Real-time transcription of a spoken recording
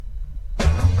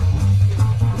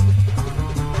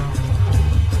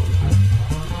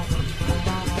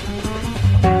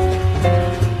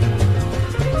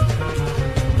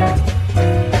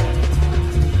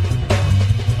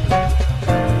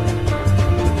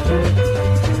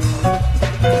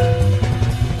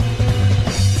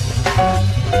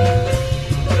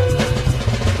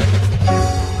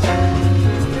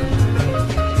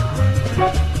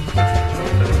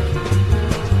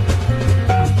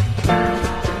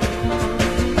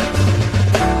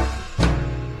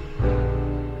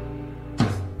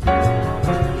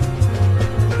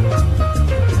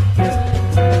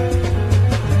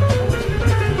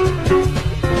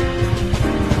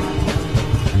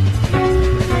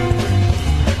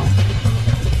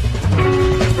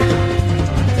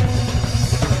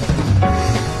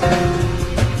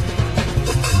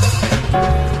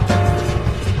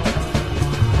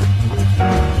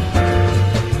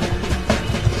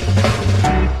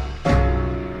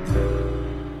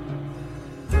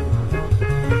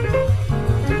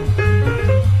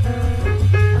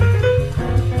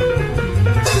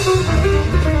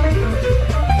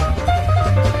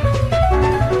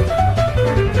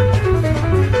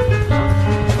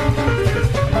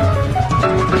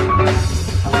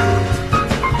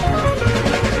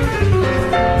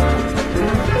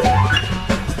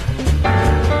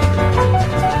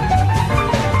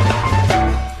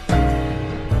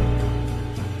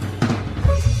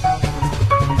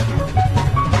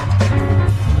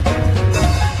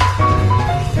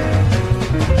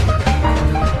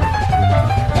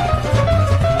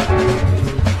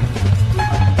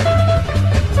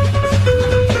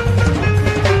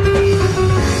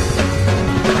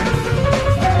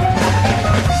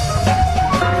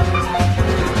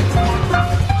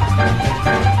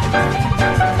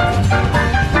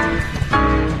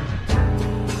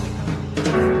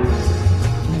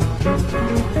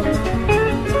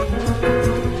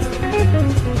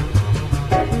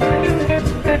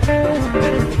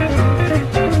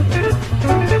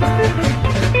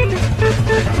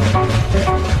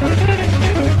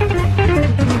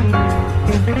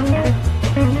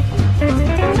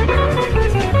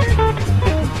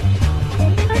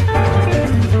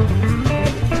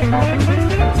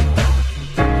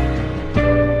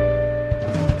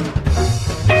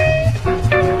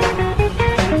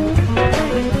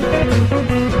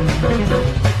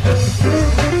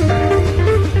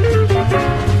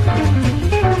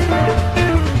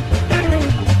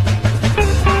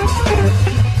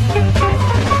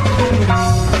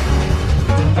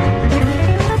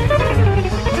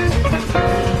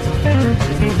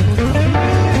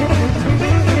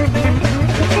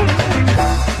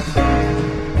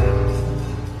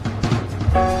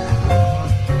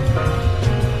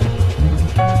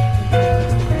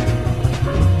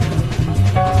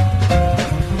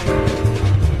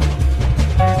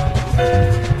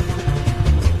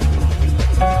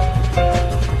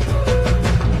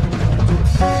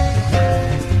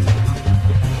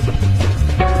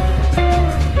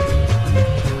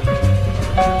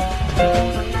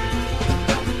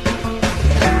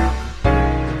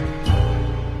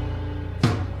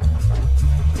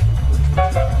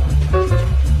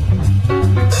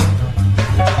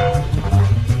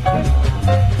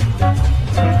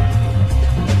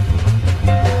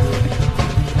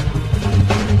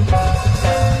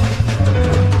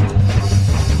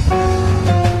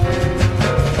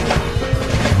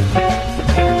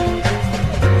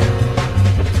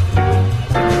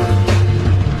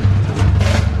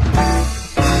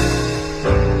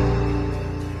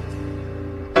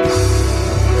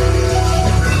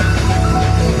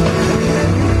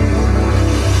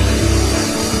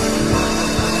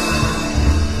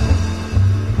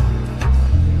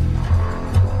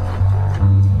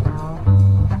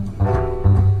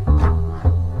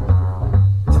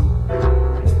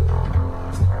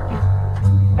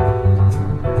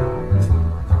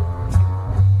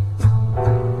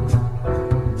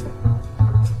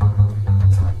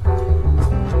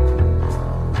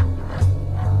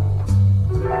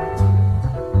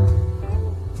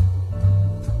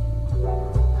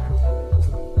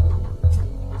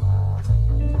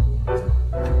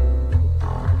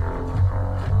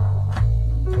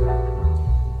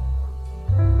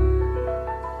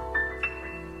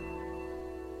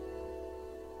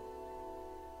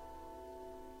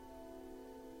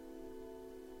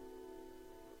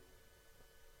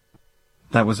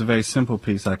That was a very simple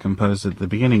piece I composed at the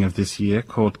beginning of this year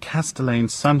called Castellane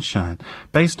Sunshine,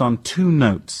 based on 2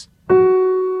 notes.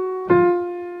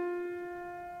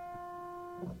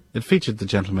 It featured the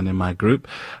gentlemen in my group,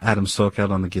 Adam Sorkeld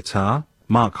on the guitar,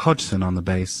 Mark Hodgson on the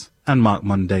bass, and Mark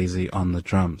Mondesi on the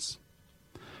drums.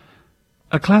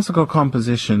 A classical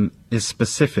composition is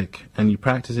specific, and you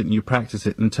practice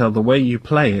it until the way you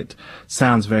play it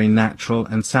sounds very natural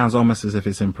and sounds almost as if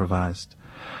it's improvised.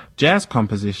 Jazz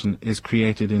composition is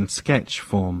created in sketch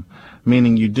form,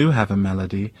 meaning you do have a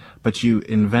melody, but you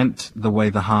invent the way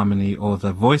the harmony or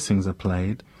the voicings are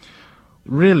played.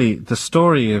 Really, the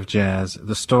story of jazz,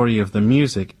 the story of the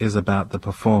music, is about the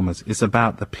performers. It's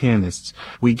about the pianists.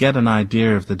 We get an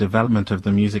idea of the development of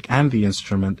the music and the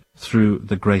instrument through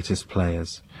the greatest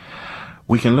players.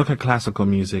 We can look at classical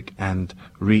music and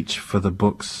reach for the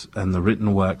books and the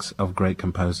written works of great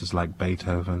composers like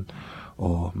Beethoven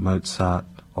or Mozart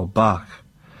or Bach.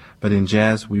 But in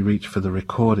jazz, we reach for the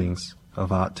recordings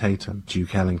of Art Tatum,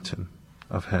 Duke Ellington,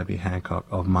 of Herbie Hancock,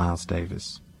 of Miles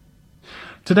Davis.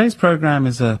 Today's program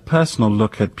is a personal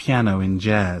look at piano in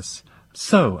jazz.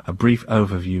 So, a brief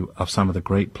overview of some of the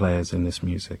great players in this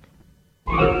music.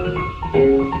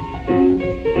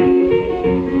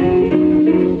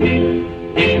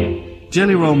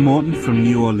 Jelly Roll Morton from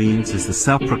New Orleans is the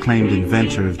self-proclaimed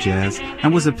inventor of jazz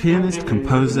and was a pianist,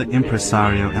 composer,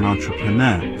 impresario, and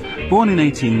entrepreneur. Born in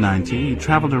 1890, he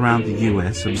traveled around the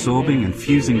U.S. absorbing and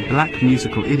fusing black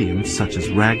musical idioms such as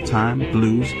ragtime,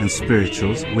 blues, and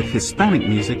spirituals with Hispanic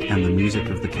music and the music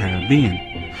of the Caribbean.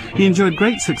 He enjoyed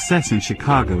great success in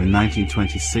Chicago in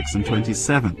 1926 and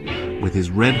 27 with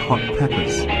his Red Hot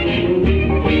Peppers.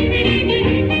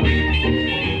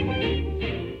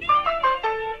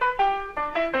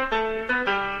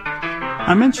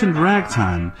 I mentioned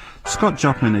ragtime. Scott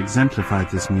Joplin exemplified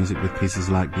this music with pieces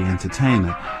like The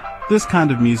Entertainer. This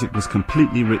kind of music was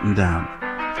completely written down.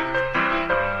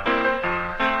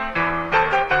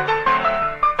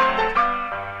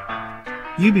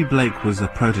 U.B. Blake was a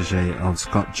protege of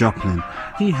Scott Joplin.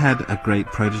 He had a great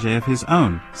protege of his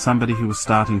own, somebody who was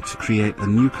starting to create a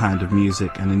new kind of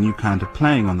music and a new kind of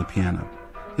playing on the piano.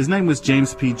 His name was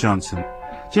James P. Johnson.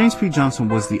 James P. Johnson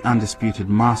was the undisputed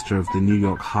master of the New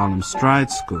York Harlem Stride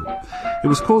School. It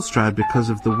was called stride because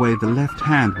of the way the left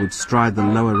hand would stride the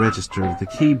lower register of the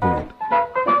keyboard.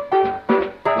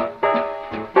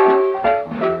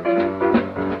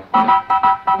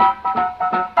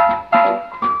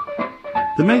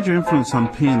 The major influence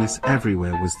on pianists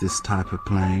everywhere was this type of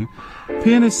playing.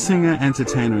 Pianist, singer,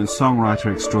 entertainer, and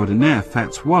songwriter extraordinaire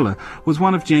Fats Waller was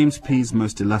one of James P.'s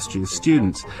most illustrious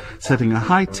students, setting a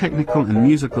high technical and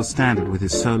musical standard with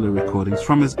his solo recordings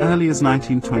from as early as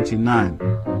 1929.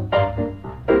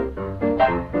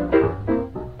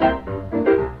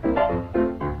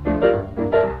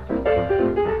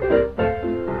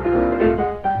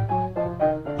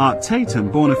 Art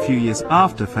Tatum, born a few years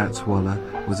after Fats Waller,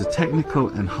 was a technical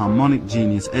and harmonic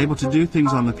genius able to do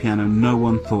things on the piano no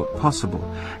one thought possible,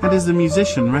 and is the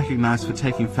musician recognized for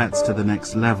taking Fats to the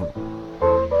next level.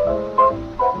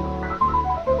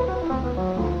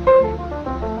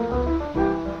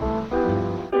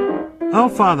 Earl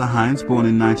Father Hines, born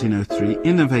in 1903,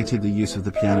 innovated the use of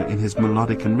the piano in his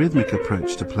melodic and rhythmic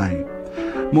approach to playing.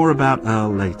 More about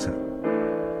Earl later.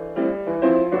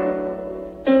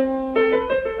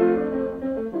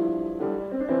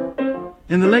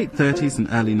 In the late 30s and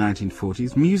early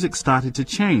 1940s, music started to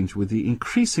change with the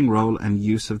increasing role and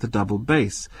use of the double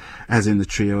bass, as in the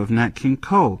trio of Nat King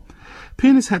Cole.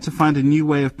 Pianists had to find a new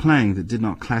way of playing that did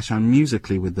not clash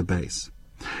unmusically with the bass.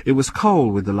 It was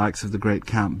Cole, with the likes of the great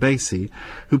Count Basie,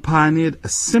 who pioneered a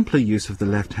simpler use of the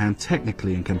left hand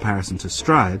technically in comparison to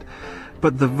stride,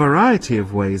 but the variety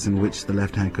of ways in which the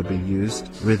left hand could be used,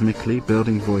 rhythmically,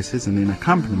 building voices and in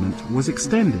accompaniment, was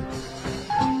extended.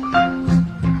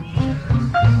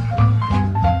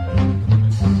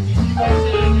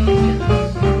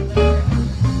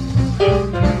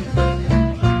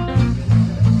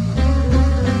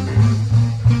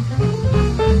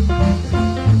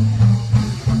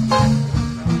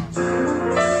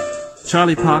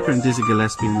 Charlie Parker and Dizzy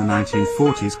Gillespie in the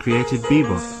 1940s created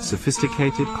bebop,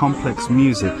 sophisticated, complex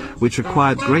music which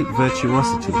required great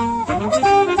virtuosity.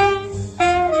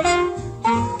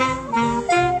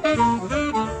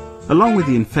 Along with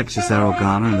the infectious Errol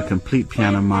Garner and the complete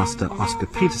piano master Oscar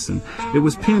Peterson, it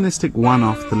was pianistic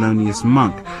one-off Thelonious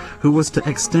Monk who was to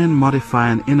extend, modify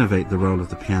and innovate the role of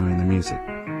the piano in the music.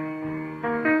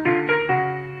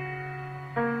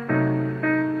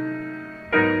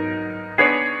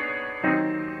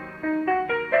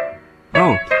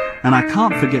 And I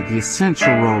can't forget the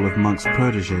essential role of Monk's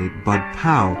protege, Bud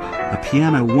Powell, a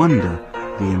piano wonder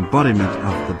the embodiment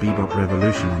of the bebop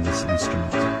revolution on this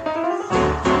instrument.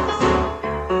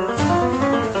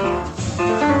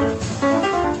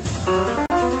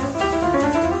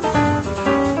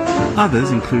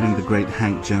 Others, including the great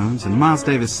Hank Jones and Miles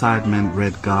Davis sidemen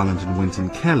Red Garland and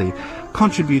Wynton Kelly,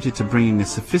 contributed to bringing a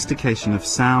sophistication of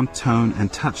sound, tone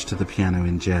and touch to the piano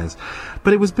in jazz.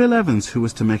 But it was Bill Evans who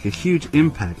was to make a huge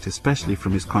impact, especially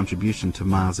from his contribution to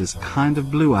Miles's Kind of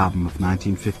Blue album of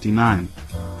 1959.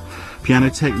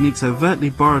 Piano techniques overtly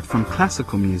borrowed from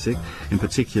classical music, in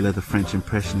particular the French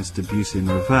Impressionist Debussy and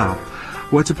Ravel,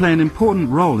 were to play an important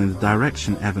role in the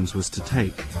direction Evans was to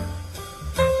take.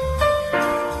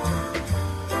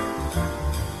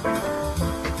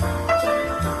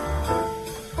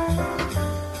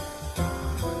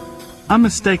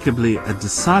 Unmistakably a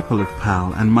disciple of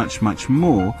Powell and much, much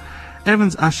more,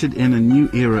 Evans ushered in a new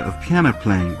era of piano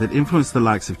playing that influenced the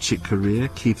likes of Chick Corea,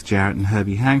 Keith Jarrett and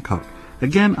Herbie Hancock.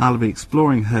 Again, I'll be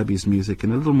exploring Herbie's music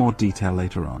in a little more detail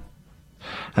later on.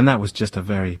 And that was just a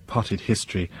very potted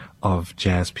history of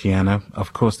jazz piano.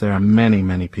 Of course, there are many,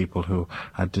 many people who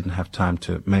I didn't have time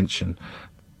to mention.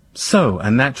 So, a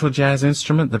natural jazz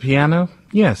instrument, the piano?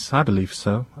 Yes, I believe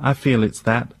so. I feel it's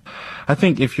that. I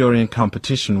think if you're in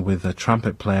competition with a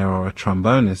trumpet player or a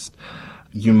trombonist,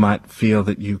 you might feel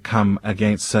that you come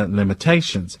against certain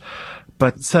limitations.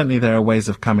 But certainly there are ways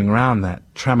of coming around that.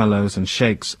 Tremolos and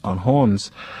shakes on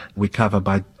horns we cover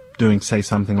by doing, say,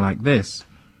 something like this.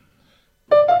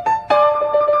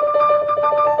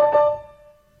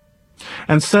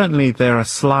 And certainly there are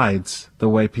slides, the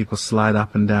way people slide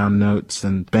up and down notes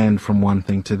and bend from one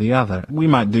thing to the other. We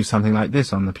might do something like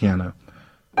this on the piano.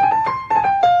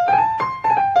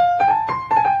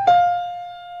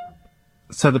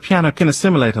 So the piano can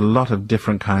assimilate a lot of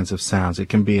different kinds of sounds. It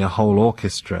can be a whole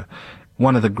orchestra.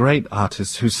 One of the great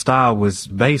artists whose style was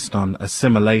based on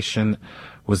assimilation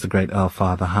was the great Earl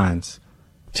Father Hines.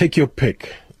 Take your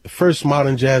pick. The first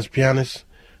modern jazz pianist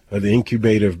or the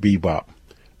incubator of bebop.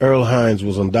 Earl Hines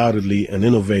was undoubtedly an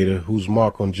innovator whose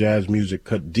mark on jazz music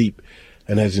cut deep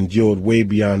and has endured way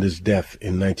beyond his death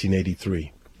in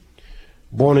 1983.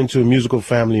 Born into a musical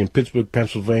family in Pittsburgh,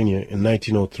 Pennsylvania in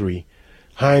 1903,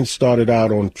 Hines started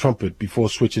out on trumpet before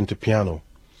switching to piano.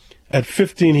 At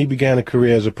 15, he began a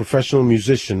career as a professional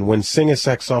musician when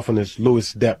singer-saxophonist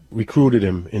Louis Depp recruited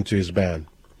him into his band.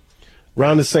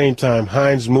 Around the same time,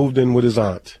 Hines moved in with his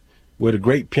aunt, where the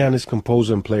great pianist,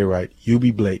 composer, and playwright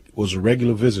U.B. Blake was a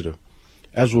regular visitor,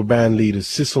 as were band leaders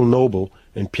Cecil Noble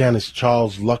and pianist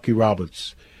Charles Lucky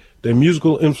Roberts. Their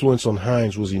musical influence on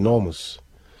Hines was enormous.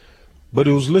 But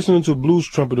it was listening to a blues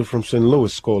trumpeter from St.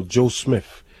 Louis called Joe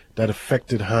Smith that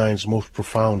affected Hines most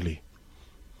profoundly.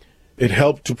 It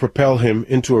helped to propel him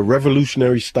into a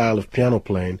revolutionary style of piano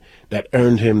playing that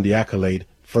earned him the accolade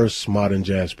first modern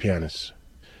jazz pianist.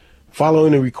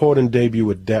 Following a recording debut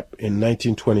with Depp in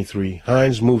 1923,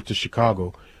 Hines moved to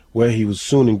Chicago, where he was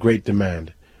soon in great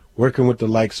demand, working with the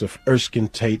likes of Erskine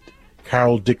Tate,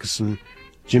 Carol Dickerson,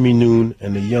 Jimmy Noon,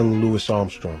 and the young Louis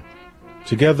Armstrong.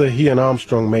 Together, he and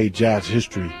Armstrong made jazz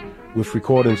history with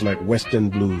recordings like West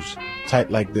End Blues,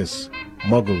 Tight Like This,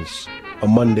 Muggles, A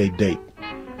Monday Date,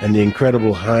 and the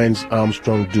incredible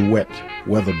Hines-Armstrong duet,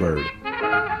 Weatherbird.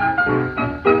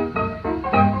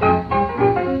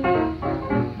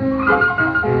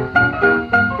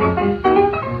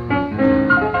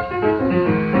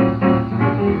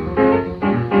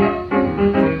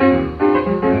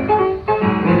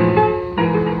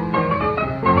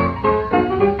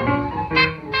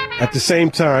 At the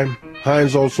same time,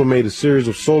 Hines also made a series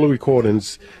of solo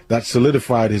recordings that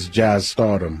solidified his jazz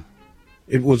stardom.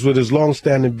 It was with his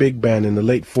long-standing big band in the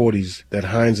late 40s that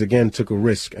Hines again took a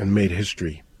risk and made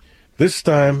history. This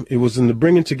time, it was in the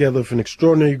bringing together of an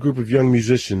extraordinary group of young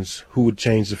musicians who would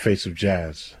change the face of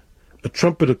jazz. A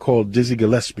trumpeter called Dizzy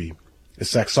Gillespie, a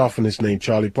saxophonist named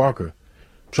Charlie Parker,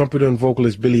 trumpeter and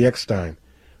vocalist Billy Eckstein,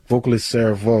 vocalist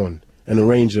Sarah Vaughan, and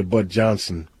arranger Bud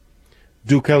Johnson.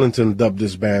 Duke Ellington dubbed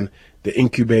this band the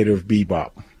incubator of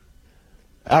bebop.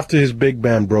 After his big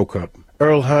band broke up,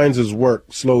 Earl Hines' work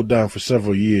slowed down for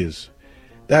several years.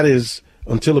 That is,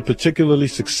 until a particularly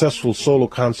successful solo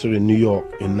concert in New York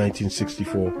in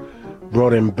 1964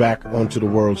 brought him back onto the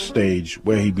world stage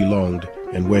where he belonged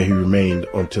and where he remained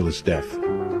until his death.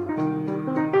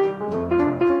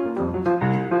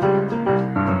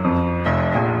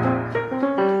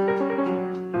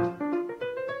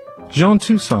 Jean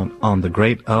Toussaint on the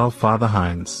great Earl Father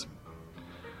Hines.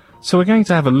 So we're going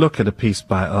to have a look at a piece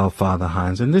by Earl Father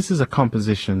Hines, and this is a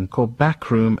composition called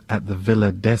Backroom at the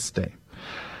Villa d'Este.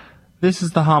 This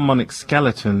is the harmonic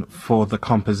skeleton for the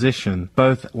composition,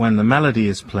 both when the melody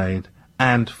is played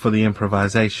and for the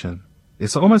improvisation.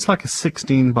 It's almost like a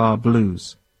 16-bar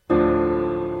blues.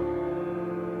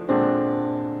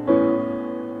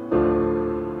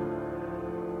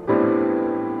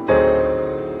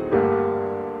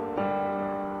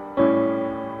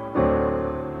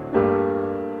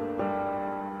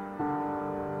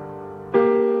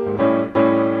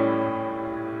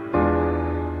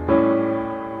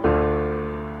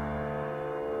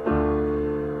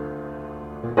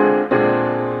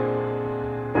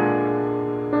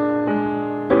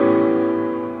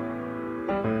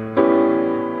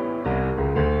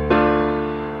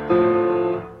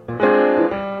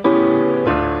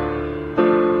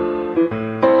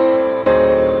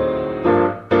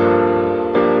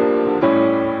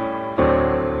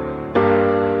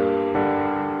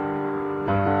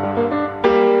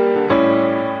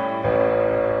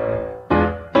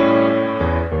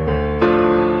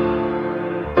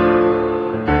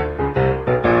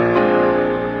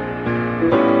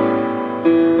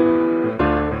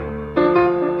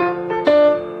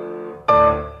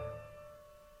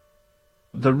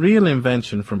 The real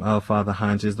invention from Earl Father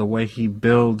Hines is the way he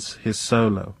builds his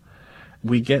solo.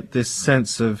 We get this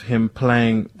sense of him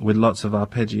playing with lots of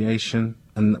arpeggiation,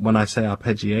 and when I say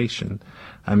arpeggiation,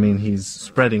 I mean he's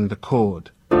spreading the chord.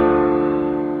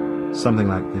 Something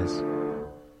like this.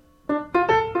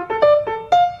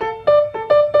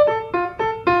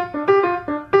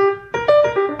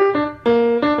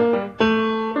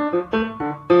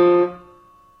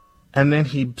 And then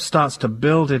he starts to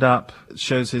build it up,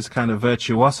 shows his kind of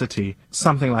virtuosity,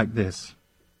 something like this.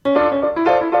 The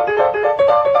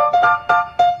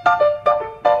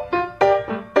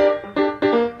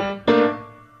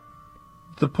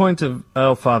point of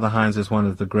Earl Father Hines as one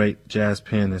of the great jazz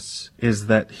pianists is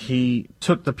that he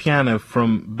took the piano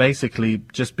from basically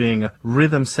just being a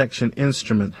rhythm section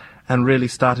instrument and really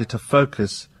started to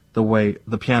focus the way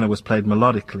the piano was played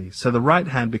melodically. So the right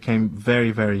hand became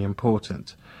very, very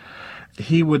important.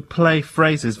 He would play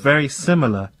phrases very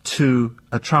similar to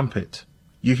a trumpet.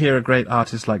 You hear a great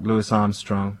artist like Louis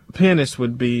Armstrong. Pianists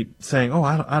would be saying, oh,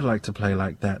 I'd like to play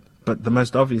like that. But the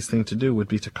most obvious thing to do would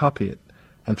be to copy it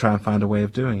and try and find a way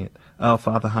of doing it. Earl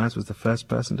Father Hines was the first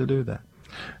person to do that.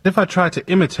 If I try to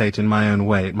imitate in my own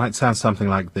way, it might sound something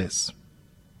like this.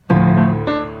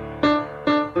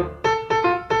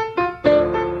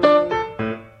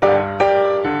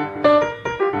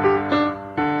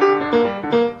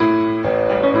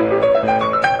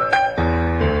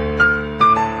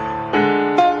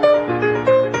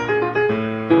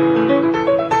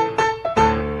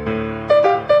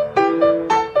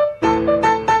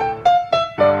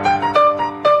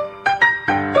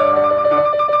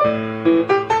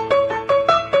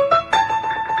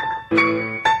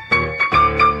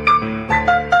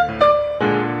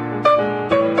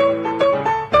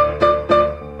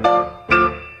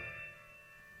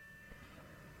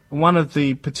 One of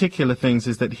the particular things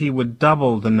is that he would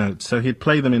double the notes, so he'd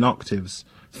play them in octaves.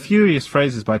 Furious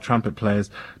phrases by trumpet players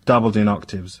doubled in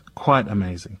octaves. Quite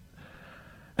amazing.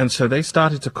 And so they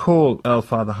started to call Earl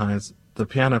Father Hines the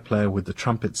piano player with the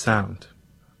trumpet sound.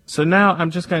 So now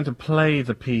I'm just going to play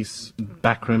the piece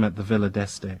Backroom at the Villa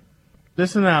d'Este.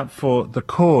 Listen out for the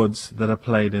chords that are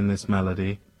played in this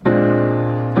melody.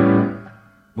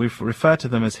 We refer to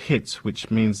them as hits, which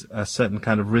means a certain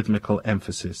kind of rhythmical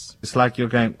emphasis. It's like you're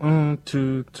going 1,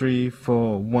 2, 3,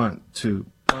 4, 1, 2,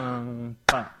 1,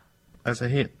 5 as a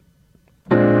hit.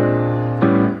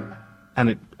 And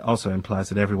it also implies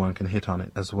that everyone can hit on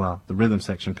it as well. The rhythm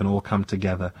section can all come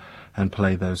together and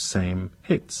play those same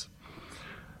hits.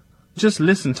 Just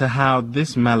listen to how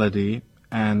this melody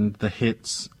and the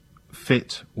hits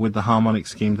fit with the harmonic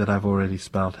scheme that I've already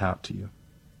spelled out to you.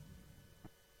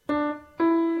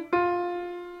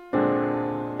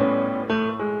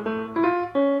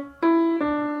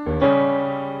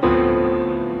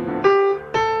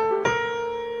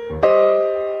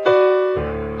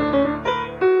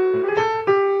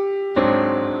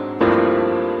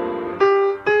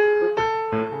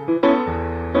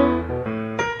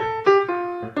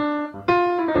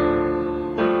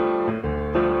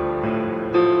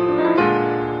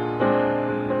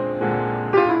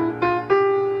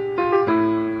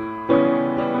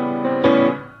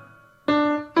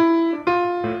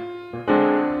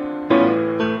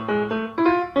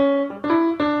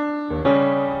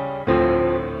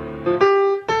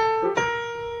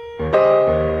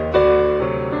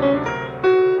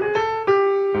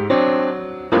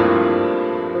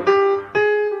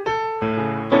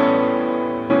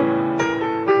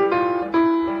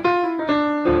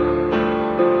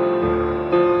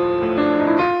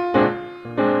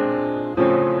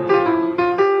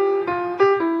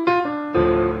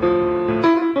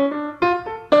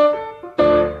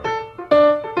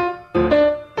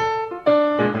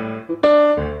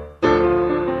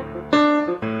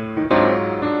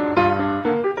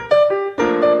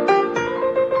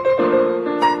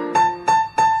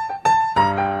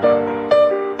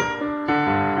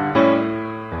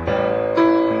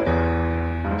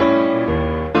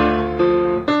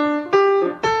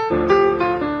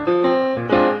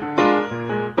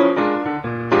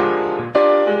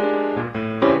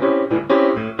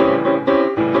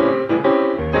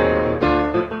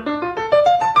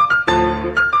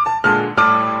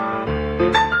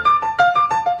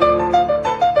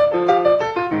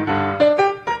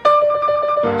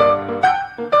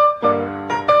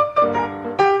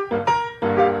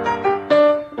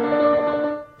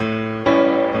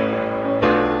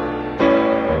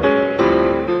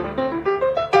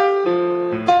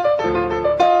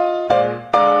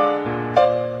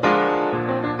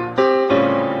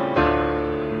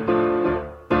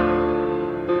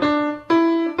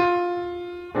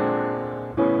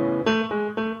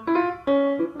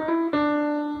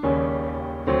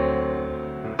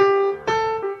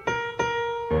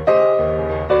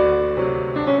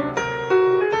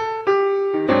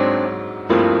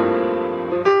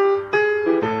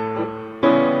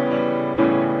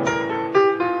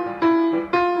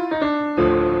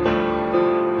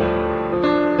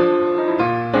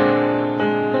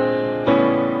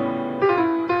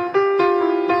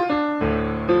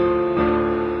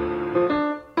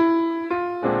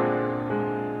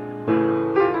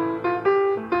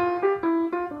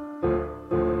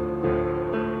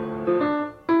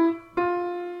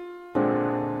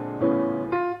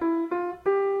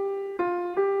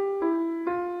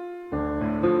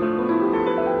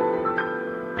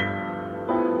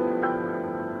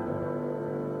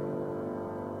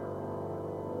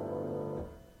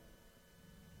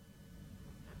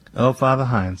 Oh, Father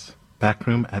Hines,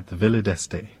 backroom at the Villa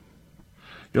d'Este.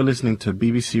 You're listening to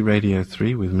BBC Radio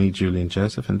 3 with me, Julian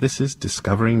Joseph, and this is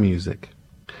Discovering Music.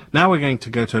 Now we're going to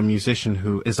go to a musician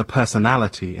who is a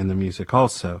personality in the music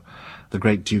also, the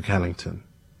great Duke Ellington.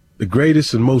 The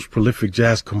greatest and most prolific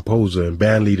jazz composer and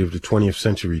bandleader of the 20th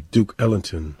century, Duke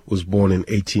Ellington, was born in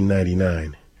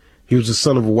 1899. He was the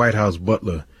son of a White House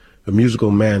butler, a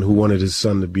musical man who wanted his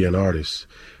son to be an artist,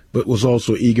 but was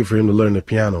also eager for him to learn the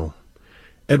piano.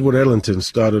 Edward Ellington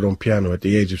started on piano at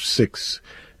the age of 6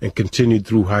 and continued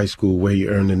through high school, where he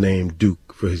earned the name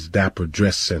Duke for his dapper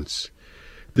dress sense.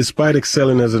 Despite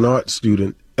excelling as an art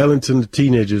student, Ellington, the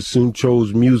teenager, soon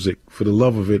chose music for the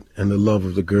love of it and the love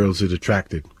of the girls it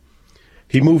attracted.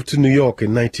 He moved to New York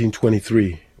in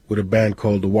 1923 with a band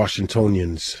called the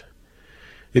Washingtonians.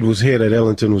 It was here that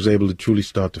Ellington was able to truly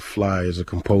start to fly as a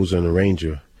composer and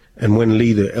arranger, and when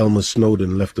leader Elmer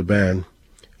Snowden left the band,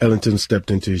 Ellington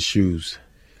stepped into his shoes.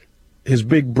 His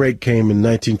big break came in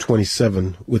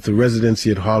 1927 with the residency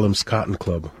at Harlem's Cotton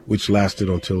Club, which lasted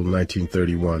until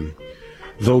 1931.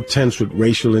 Though tense with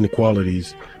racial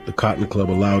inequalities, the Cotton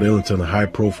Club allowed Ellington a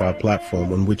high-profile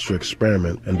platform on which to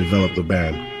experiment and develop the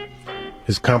band.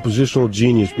 His compositional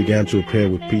genius began to appear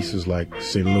with pieces like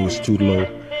St. Louis Tutelo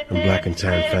and Black and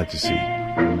Tan Fantasy.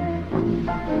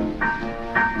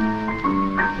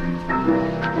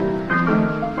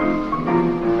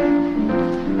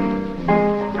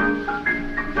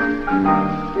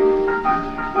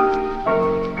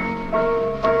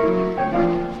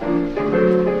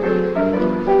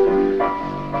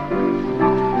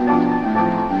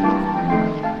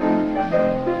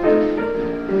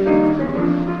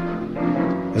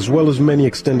 As well as many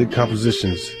extended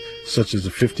compositions, such as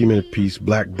the 50-minute piece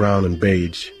Black, Brown, and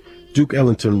Beige, Duke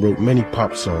Ellington wrote many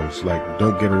pop songs like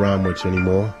Don't Get Around Much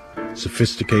Anymore,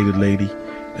 Sophisticated Lady,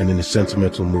 and In a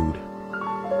Sentimental Mood.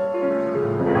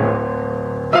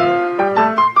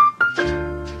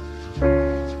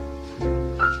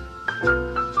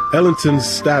 Ellington's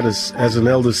status as an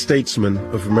elder statesman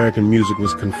of American music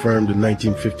was confirmed in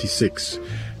 1956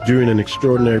 during an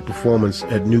extraordinary performance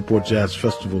at Newport Jazz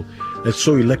Festival that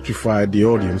so electrified the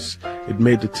audience it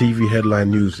made the TV headline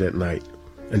news that night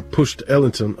and pushed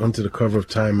Ellington onto the cover of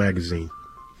Time magazine.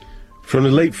 From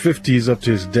the late 50s up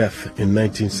to his death in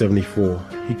 1974,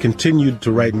 he continued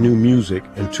to write new music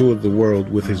and toured the world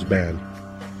with his band.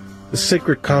 The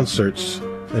Sacred Concerts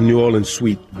and New Orleans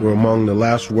Suite were among the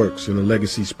last works in a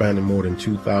legacy spanning more than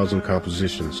 2,000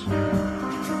 compositions.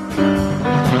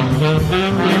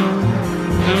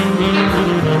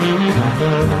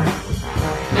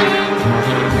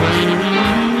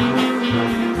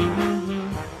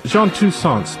 Jean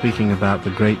Toussaint speaking about the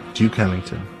great Duke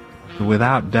Ellington.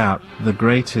 Without doubt, the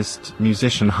greatest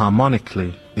musician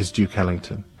harmonically is Duke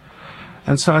Ellington.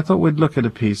 And so I thought we'd look at a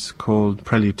piece called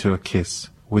Prelude to a Kiss,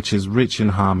 which is rich in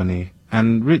harmony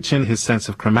and rich in his sense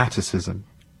of chromaticism.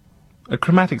 A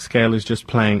chromatic scale is just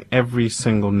playing every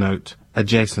single note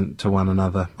adjacent to one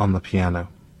another on the piano.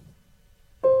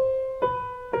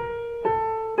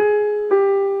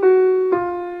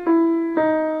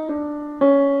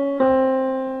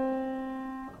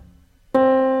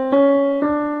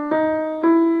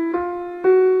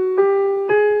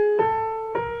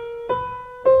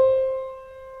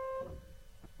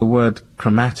 The word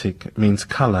chromatic means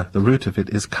color. The root of it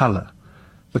is color.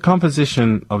 The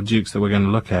composition of Duke's that we're going to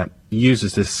look at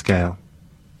uses this scale.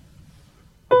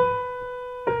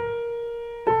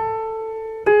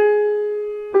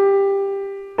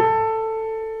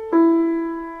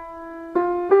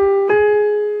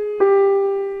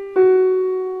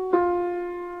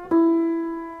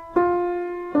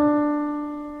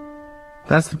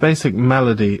 That's the basic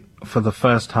melody for the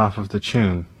first half of the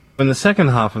tune. In the second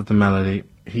half of the melody,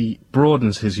 he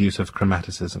broadens his use of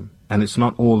chromaticism, and it's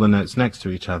not all the notes next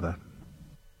to each other.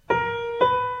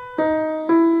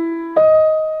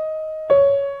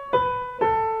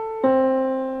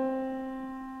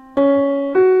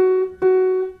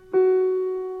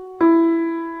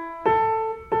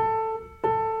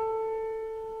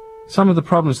 Some of the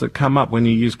problems that come up when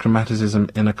you use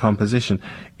chromaticism in a composition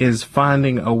is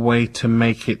finding a way to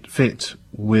make it fit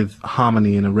with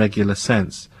harmony in a regular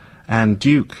sense. And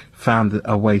Duke found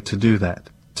a way to do that,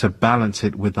 to balance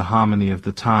it with the harmony of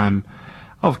the time.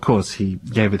 Of course, he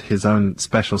gave it his own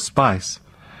special spice.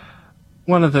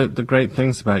 One of the great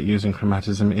things about using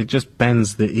chromatism, it just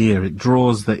bends the ear, it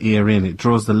draws the ear in, it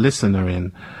draws the listener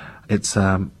in. It's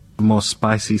a more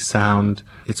spicy sound,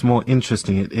 it's more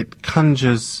interesting, it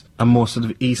conjures a more sort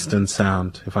of Eastern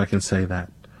sound, if I can say that.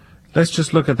 Let's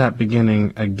just look at that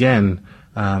beginning again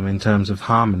in terms of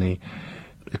harmony.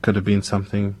 It could have been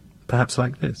something perhaps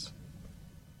like this.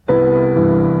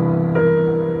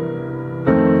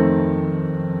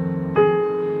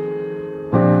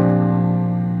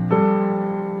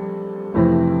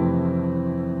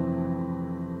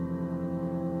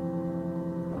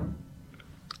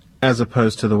 as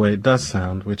opposed to the way it does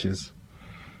sound, which is...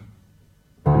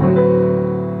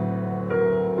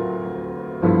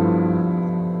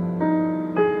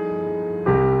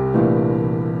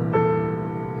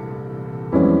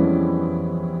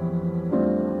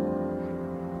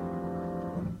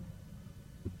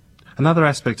 Another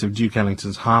aspect of Duke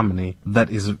Ellington's harmony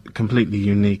that is completely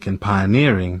unique and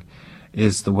pioneering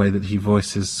is the way that he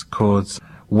voices chords,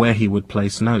 where he would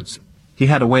place notes. He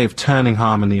had a way of turning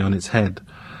harmony on its head,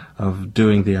 of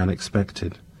doing the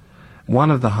unexpected.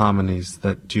 One of the harmonies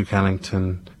that Duke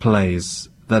Ellington plays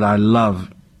that I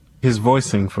love, his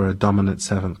voicing for a dominant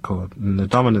seventh chord. And the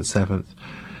dominant seventh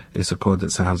is a chord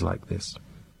that sounds like this.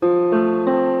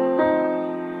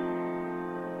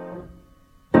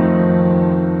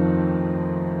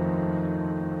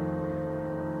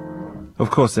 Of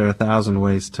course, there are 1,000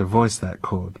 ways to voice that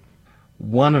chord.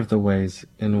 One of the ways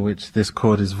in which this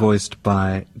chord is voiced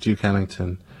by Duke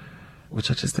Ellington, which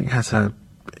I just think has a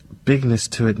bigness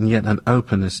to it and yet an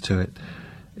openness to it,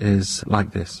 is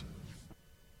like this.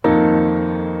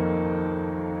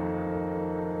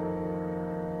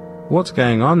 What's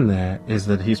going on there is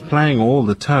that he's playing all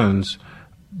the tones,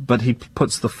 but he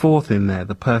puts the fourth in there,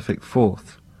 the perfect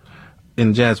fourth.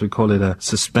 In jazz we call it a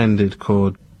suspended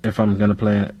chord. If I'm going to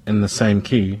play it in the same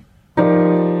key. And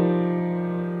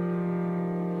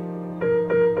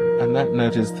that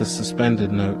note is the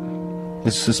suspended note.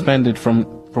 It's suspended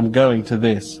from going to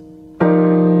this.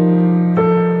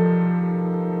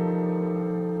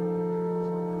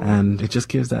 And it just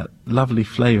gives that lovely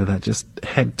flavor, that just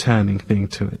head-turning thing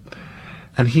to it.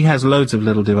 And he has loads of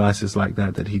little devices like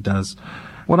that he does.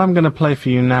 What I'm going to play for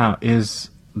you now is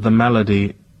the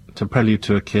melody to Prelude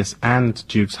to a Kiss and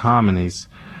Duke's harmonies.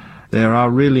 There are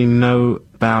really no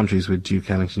boundaries with Duke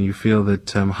Ellington. You feel that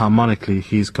harmonically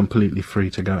he's completely free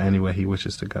to go anywhere he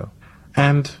wishes to go.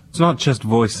 And it's not just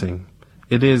voicing.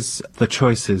 It is the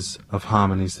choices of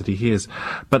harmonies that he hears.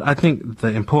 But I think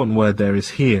the important word there is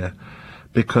hear,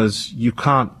 because you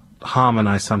can't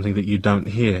harmonize something that you don't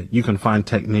hear. You can find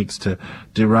techniques to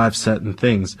derive certain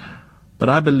things. But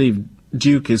I believe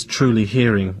Duke is truly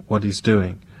hearing what he's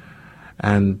doing.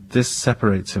 And this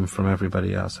separates him from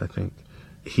everybody else, I think.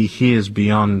 He hears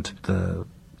beyond the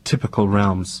typical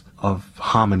realms of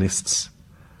harmonists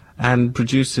and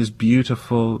produces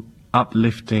beautiful,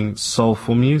 uplifting,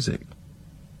 soulful music.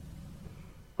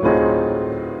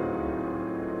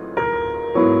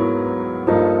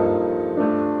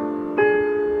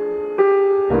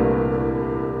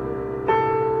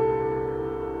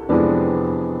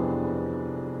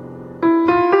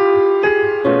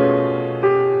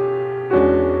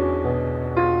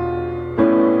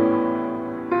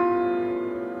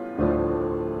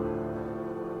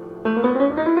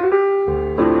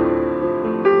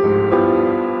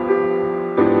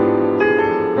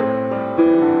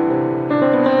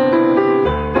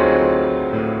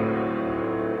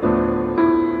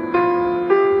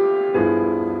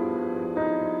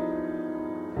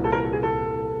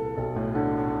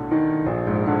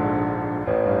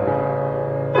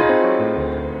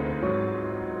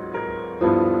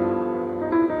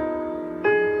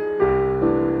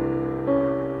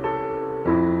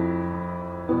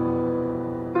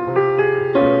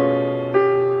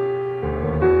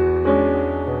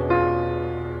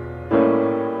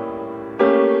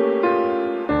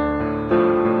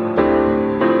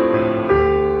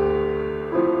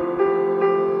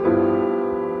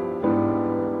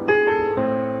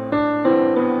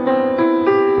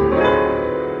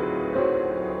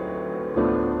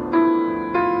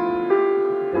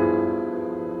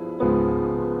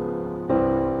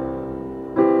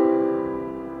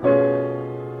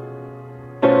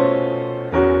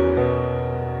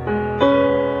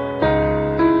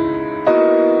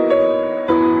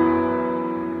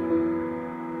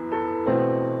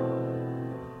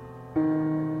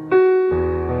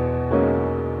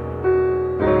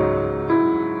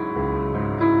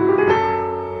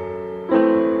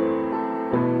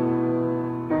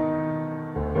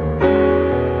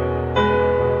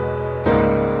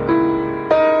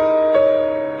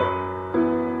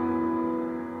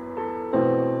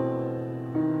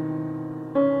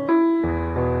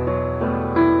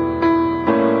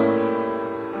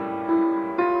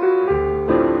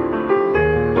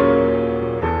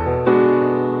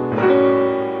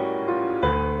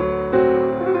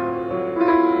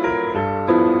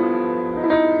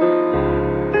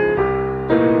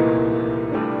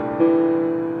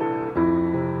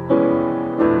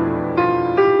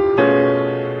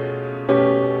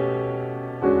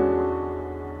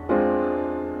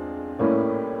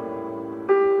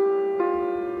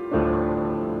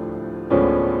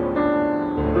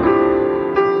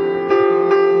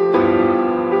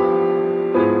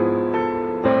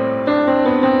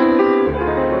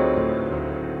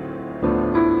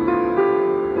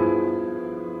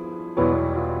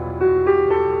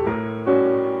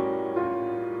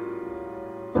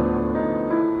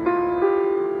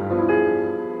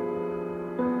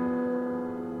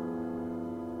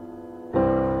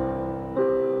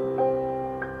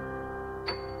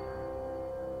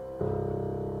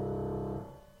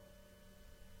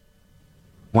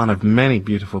 one of many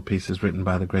beautiful pieces written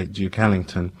by the great Duke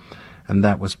Ellington, and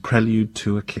that was Prelude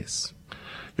to a Kiss.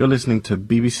 You're listening to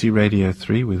BBC Radio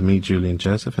 3 with me, Julian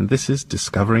Joseph, and this is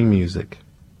Discovering Music.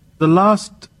 The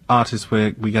last artist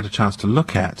we get a chance to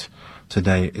look at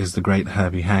today is the great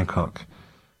Herbie Hancock.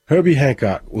 Herbie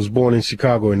Hancock was born in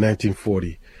Chicago in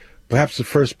 1940. Perhaps the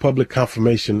first public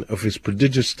confirmation of his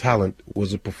prodigious talent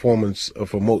was a performance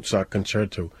of a Mozart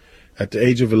concerto at the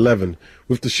age of 11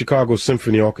 with the Chicago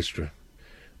Symphony Orchestra.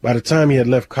 By the time he had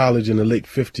left college in the late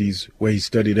 50s, where he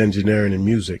studied engineering and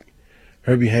music,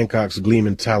 Herbie Hancock's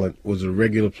gleaming talent was a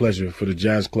regular pleasure for the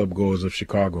jazz club goers of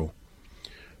Chicago.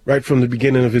 Right from the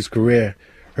beginning of his career,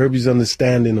 Herbie's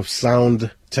understanding of sound,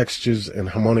 textures, and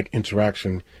harmonic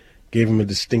interaction gave him a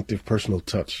distinctive personal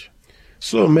touch.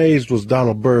 So amazed was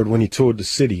Donald Byrd when he toured the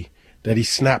city that he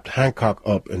snapped Hancock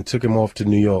up and took him off to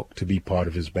New York to be part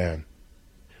of his band.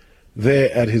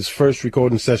 There, at his first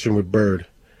recording session with Byrd,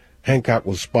 Hancock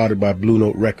was spotted by Blue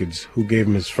Note Records, who gave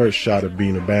him his first shot at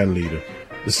being a band leader.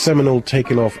 The seminal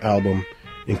Taken Off album,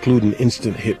 including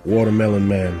instant hit Watermelon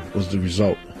Man, was the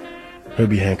result.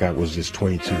 Herbie Hancock was just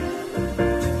 22.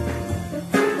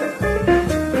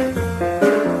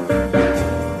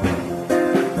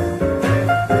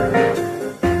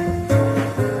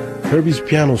 Herbie's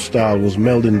piano style was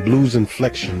melding blues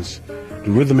inflections, the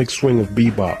rhythmic swing of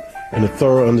bebop, and a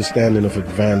thorough understanding of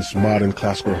advanced modern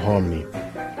classical harmony.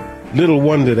 Little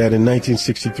wonder that in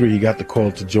 1963 he got the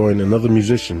call to join another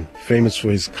musician famous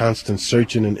for his constant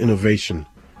searching and innovation,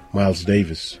 Miles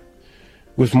Davis.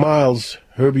 With Miles,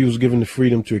 Herbie was given the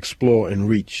freedom to explore and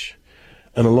reach,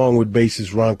 and along with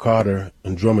bassist Ron Carter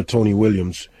and drummer Tony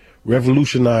Williams,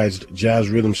 revolutionized jazz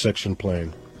rhythm section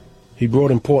playing. He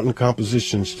brought important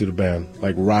compositions to the band,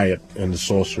 like Riot and The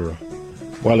Sorcerer,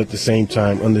 while at the same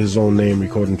time under his own name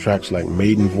recording tracks like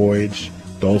Maiden Voyage,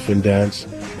 Dolphin Dance,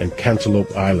 and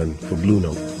Cantaloupe Island for Blue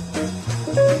Note.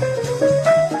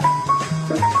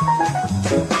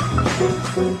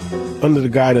 Under the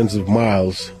guidance of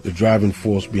Miles, the driving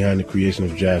force behind the creation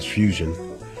of jazz fusion,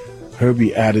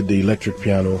 Herbie added the electric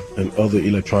piano and other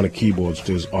electronic keyboards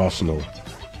to his arsenal.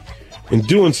 In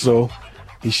doing so,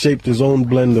 he shaped his own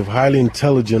blend of highly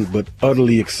intelligent but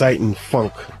utterly exciting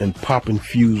funk and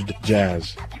pop-infused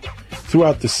jazz.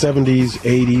 Throughout the 70s,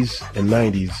 80s, and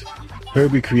 90s,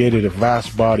 Herbie created a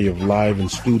vast body of live and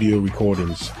studio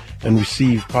recordings and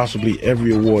received possibly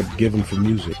every award given for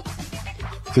music.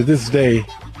 To this day,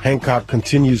 Hancock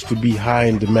continues to be high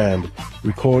in demand,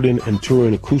 recording and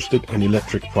touring acoustic and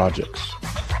electric projects.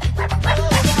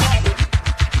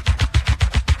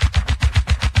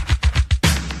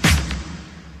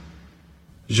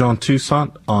 Jean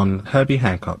Toussaint on Herbie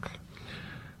Hancock.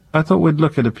 I thought we'd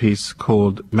look at a piece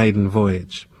called Maiden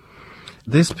Voyage.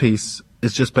 This piece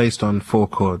is just based on 4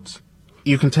 chords.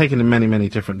 You can take it in many, many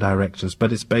different directions,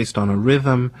 but it's based on a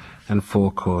rhythm and 4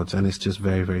 chords, and it's just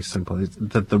very, very simple.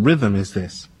 The rhythm is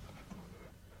this.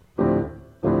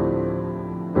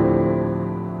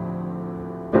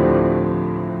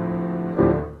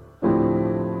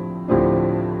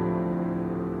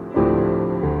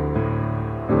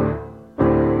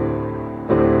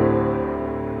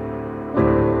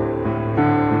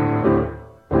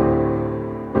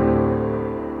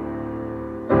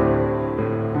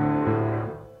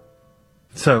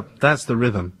 So that's the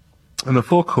rhythm, and the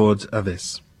 4 chords are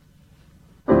this.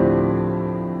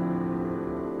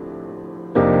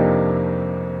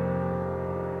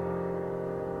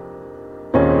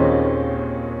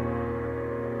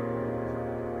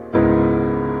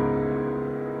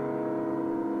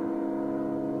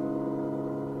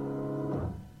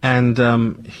 And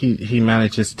he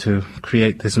manages to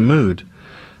create this mood,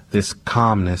 this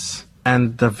calmness,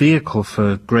 and the vehicle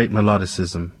for great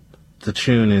melodicism. The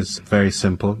tune is very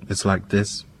simple. It's like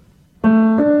this.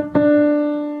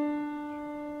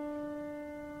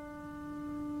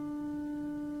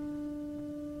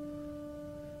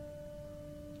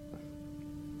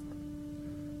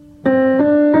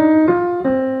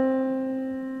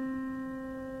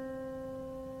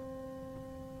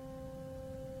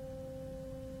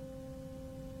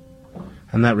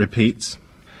 And that repeats,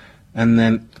 and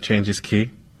then changes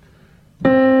key.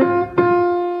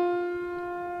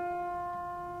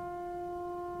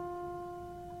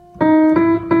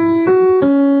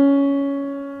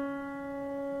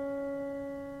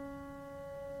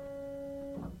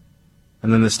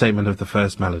 And then the statement of the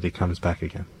first melody comes back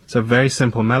again. So very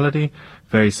simple melody,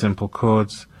 very simple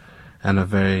chords, and a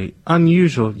very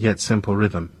unusual yet simple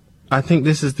rhythm. I think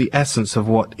this is the essence of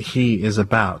what he is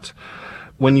about.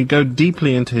 When you go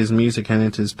deeply into his music and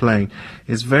into his playing,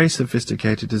 it's very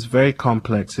sophisticated, it's very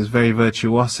complex, it's very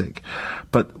virtuosic.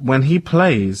 But when he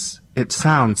plays, it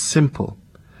sounds simple.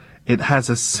 It has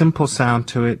a simple sound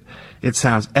to it. It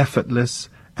sounds effortless,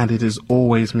 and it is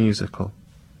always musical.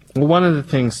 Well, one of the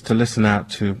things to listen out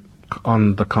to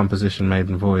on the composition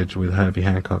Maiden Voyage with Herbie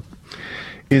Hancock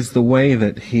is the way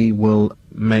that he will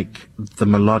make the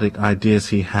melodic ideas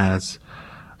he has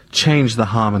change the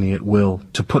harmony at will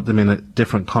to put them in a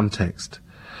different context.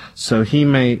 So he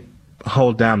may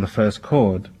hold down the first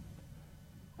chord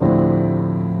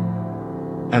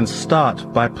and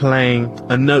start by playing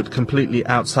a note completely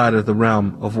outside of the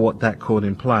realm of what that chord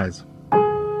implies.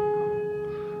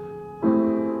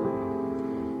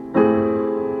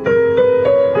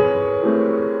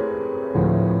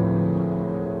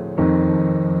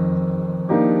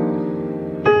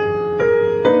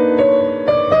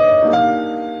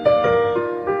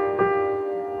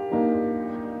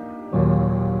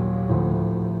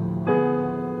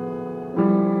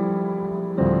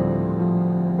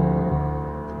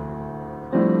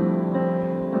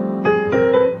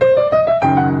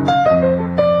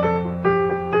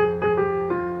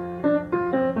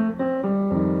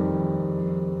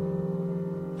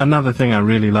 Another thing I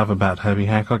really love about Herbie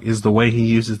Hancock is the way he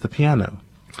uses the piano.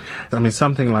 I mean,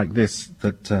 something like this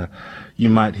that you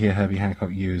might hear Herbie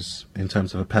Hancock use in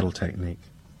terms of a pedal technique.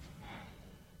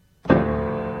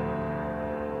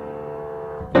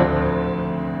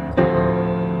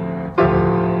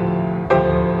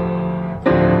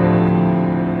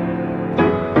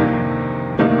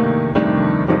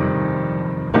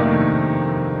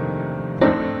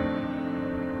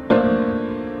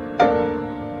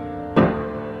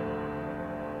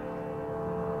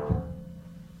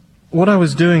 What I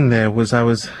was doing there was I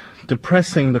was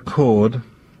depressing the chord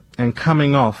and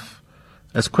coming off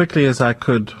as quickly as I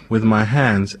could with my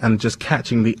hands and just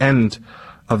catching the end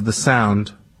of the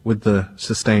sound with the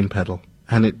sustain pedal.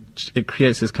 And it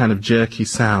creates this kind of jerky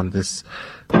sound, this...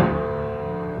 I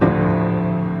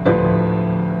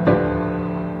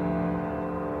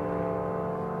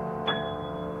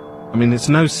mean, it's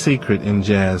no secret in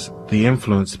jazz the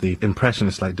influence the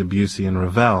impressionists like Debussy and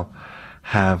Ravel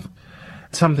have.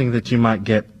 Something that you might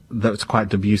get that's quite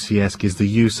Debussy-esque is the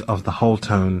use of the whole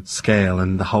tone scale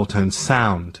and the whole tone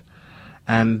sound.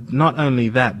 And not only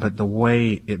that, but the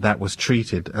way that was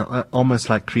treated, almost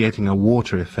like creating a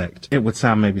water effect. It would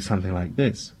sound maybe something like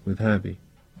this with Herbie.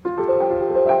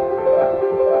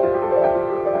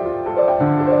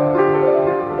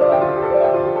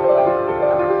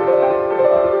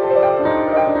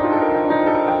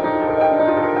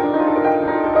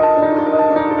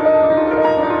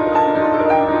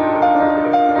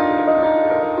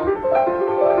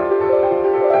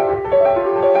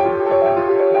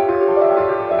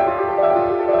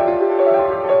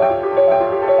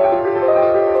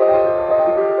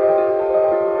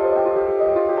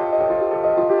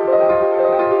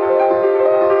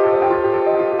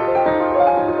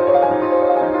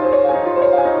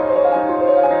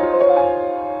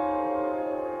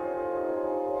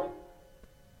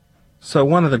 So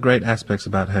one of the great aspects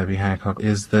about Herbie Hancock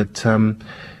is that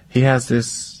he has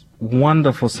this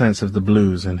wonderful sense of the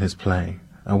blues in his playing,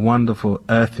 a wonderful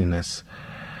earthiness.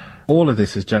 All of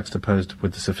this is juxtaposed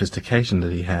with the sophistication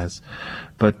that he has.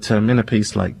 But in a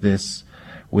piece like this,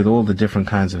 with all the different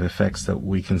kinds of effects that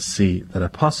we can see that are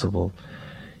possible,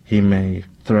 he may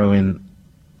throw in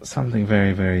something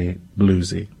very, very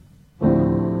bluesy.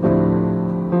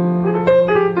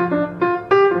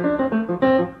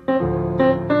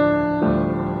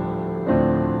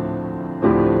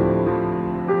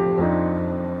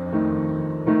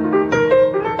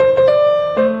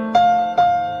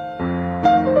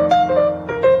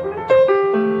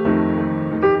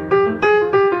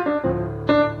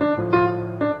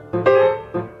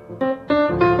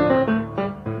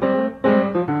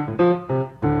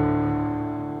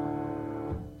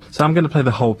 So I'm going to play the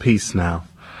whole piece now.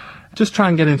 Just try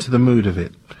and get into the mood of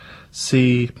it.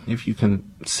 See if you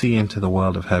can see into the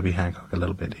world of Herbie Hancock a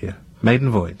little bit here. Maiden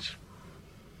Voyage.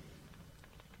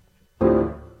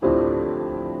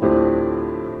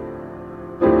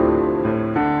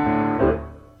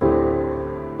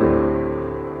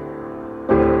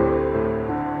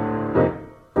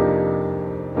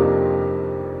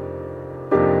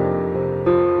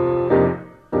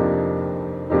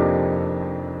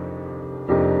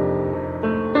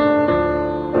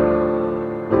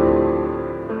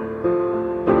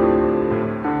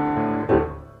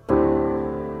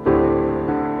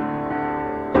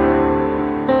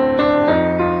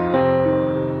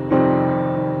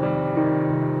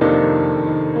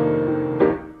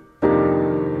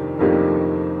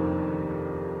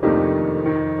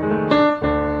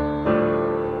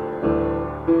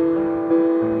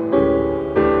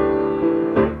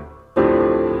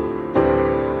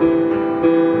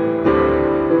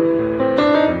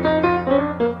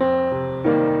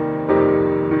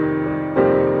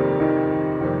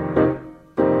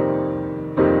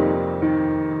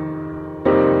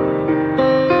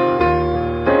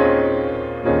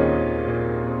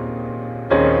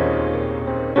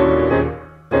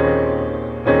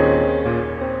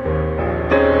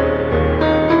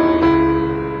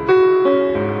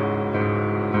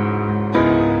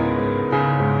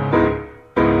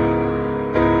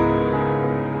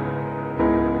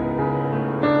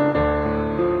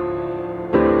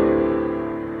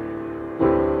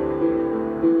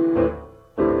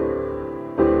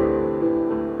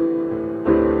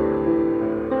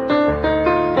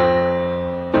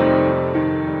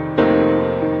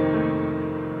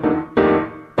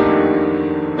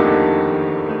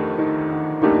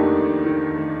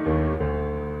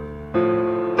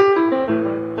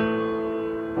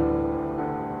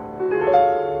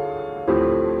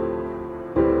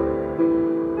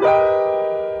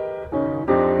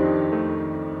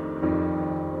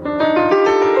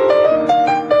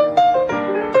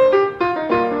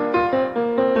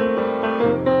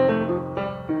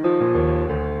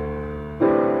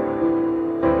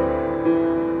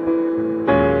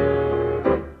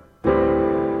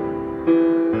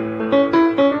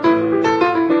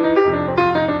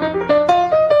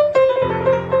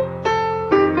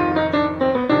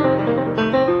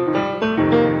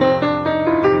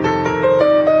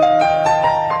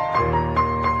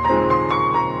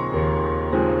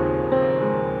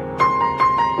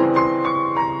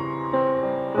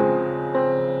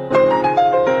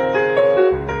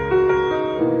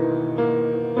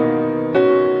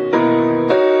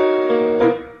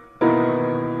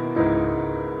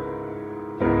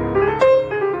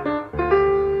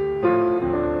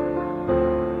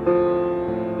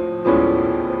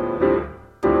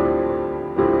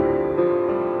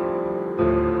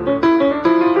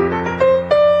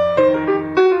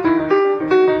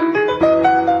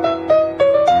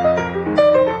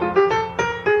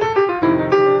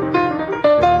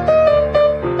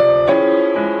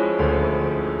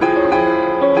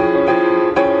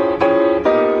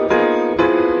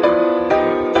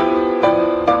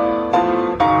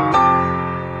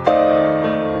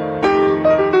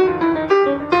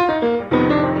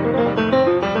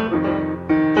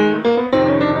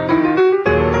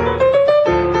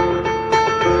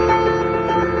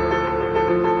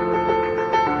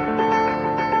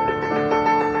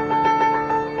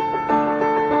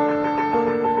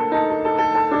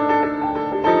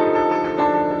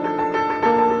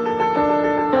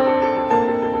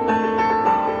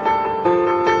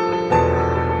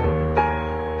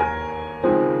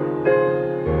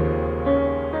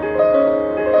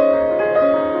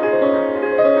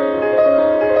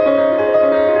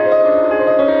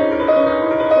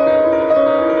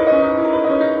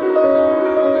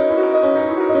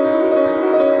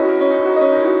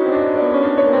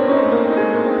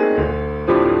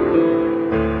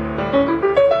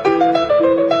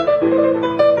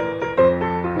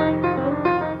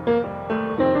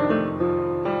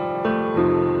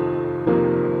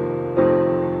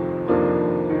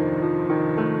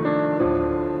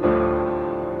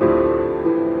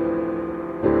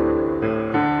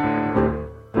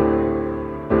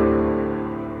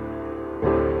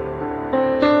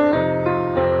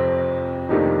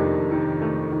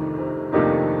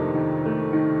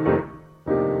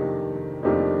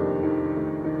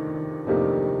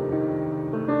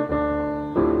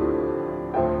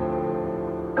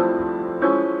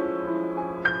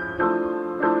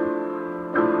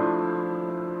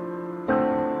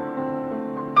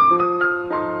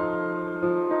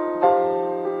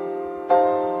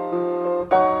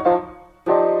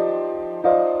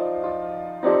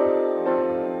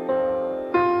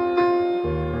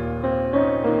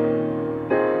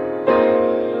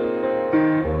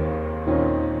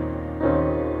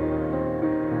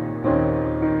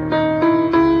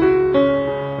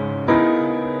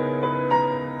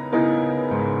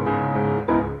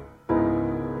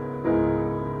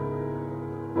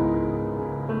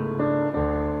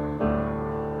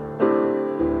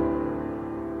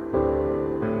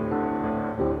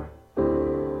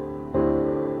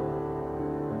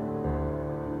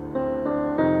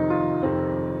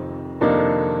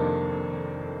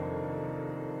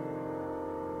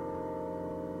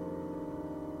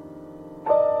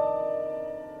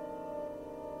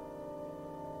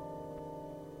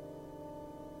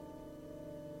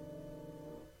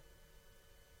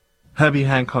 Herbie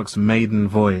Hancock's Maiden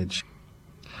Voyage.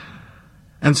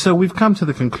 And so we've come to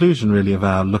the conclusion, really, of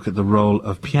our look at the role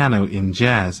of piano in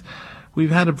jazz.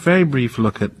 We've had a very brief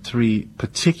look at three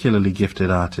particularly gifted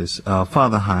artists,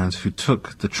 Father Hines, who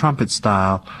took the trumpet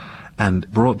style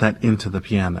and brought that into the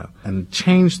piano and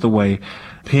changed the way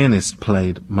pianists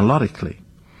played melodically.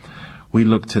 We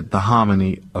looked at the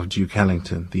harmony of Duke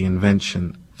Ellington, the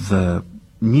invention, the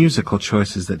musical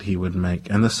choices that he would make,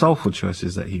 and the soulful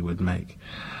choices that he would make.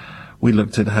 We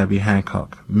looked at Herbie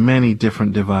Hancock, many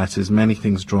different devices, many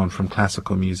things drawn from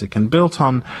classical music and built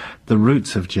on the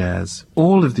roots of jazz.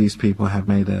 All of these people have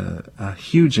made a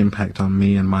huge impact on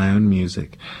me and my own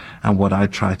music and what I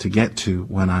try to get to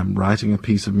when I'm writing a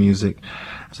piece of music.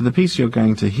 So the piece you're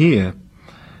going to hear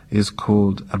is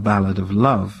called A Ballad of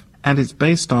Love, and it's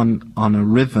based on a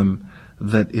rhythm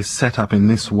that is set up in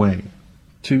this way.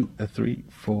 2, 3,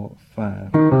 4,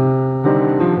 5.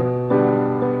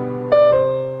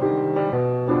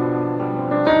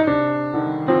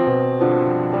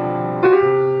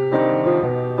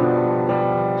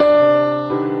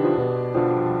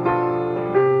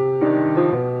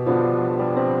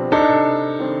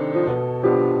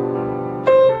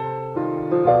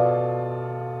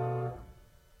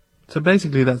 So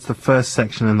basically that's the first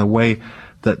section, and the way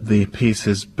that the piece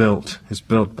is built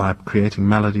by creating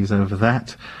melodies over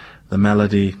that, the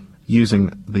melody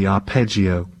using the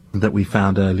arpeggio that we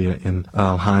found earlier in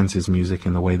Earl Hines's music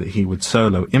in the way that he would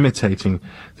solo, imitating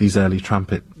these early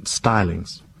trumpet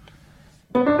stylings.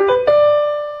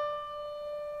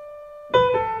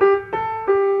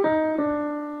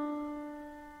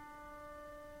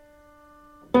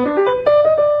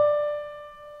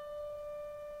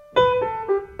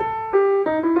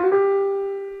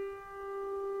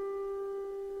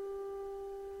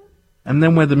 And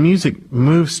then where the music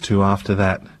moves to after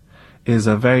that is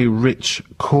a very rich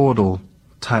chordal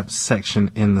type section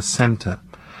in the center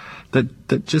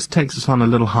that just takes us on a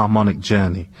little harmonic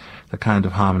journey, the kind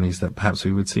of harmonies that perhaps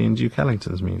we would see in Duke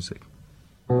Ellington's music.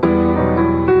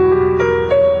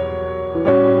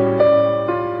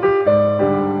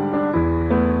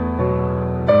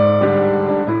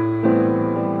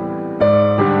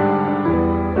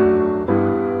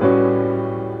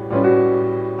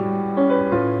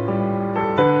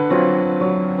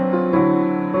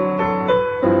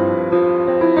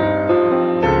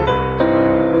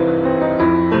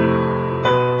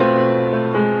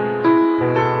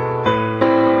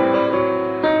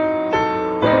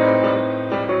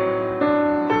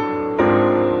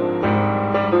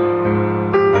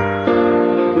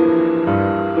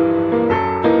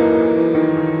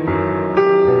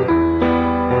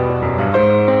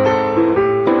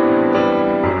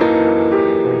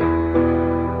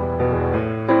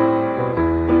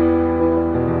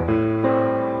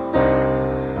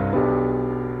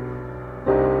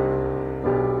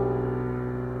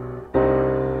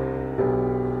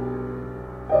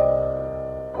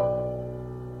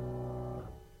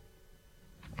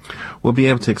 We'll be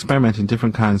able to experiment in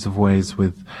different kinds of ways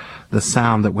with the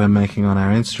sound that we're making on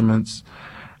our instruments,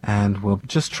 and we'll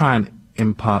just try and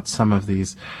impart some of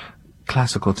these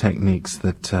classical techniques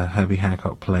that Herbie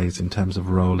Hancock plays in terms of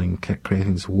rolling,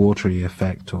 creating this watery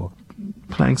effect, or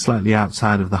playing slightly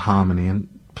outside of the harmony and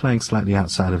playing slightly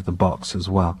outside of the box as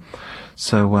well.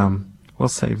 So we'll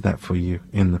save that for you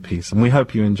in the piece, and we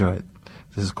hope you enjoy it.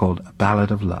 This is called A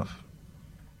Ballad of Love.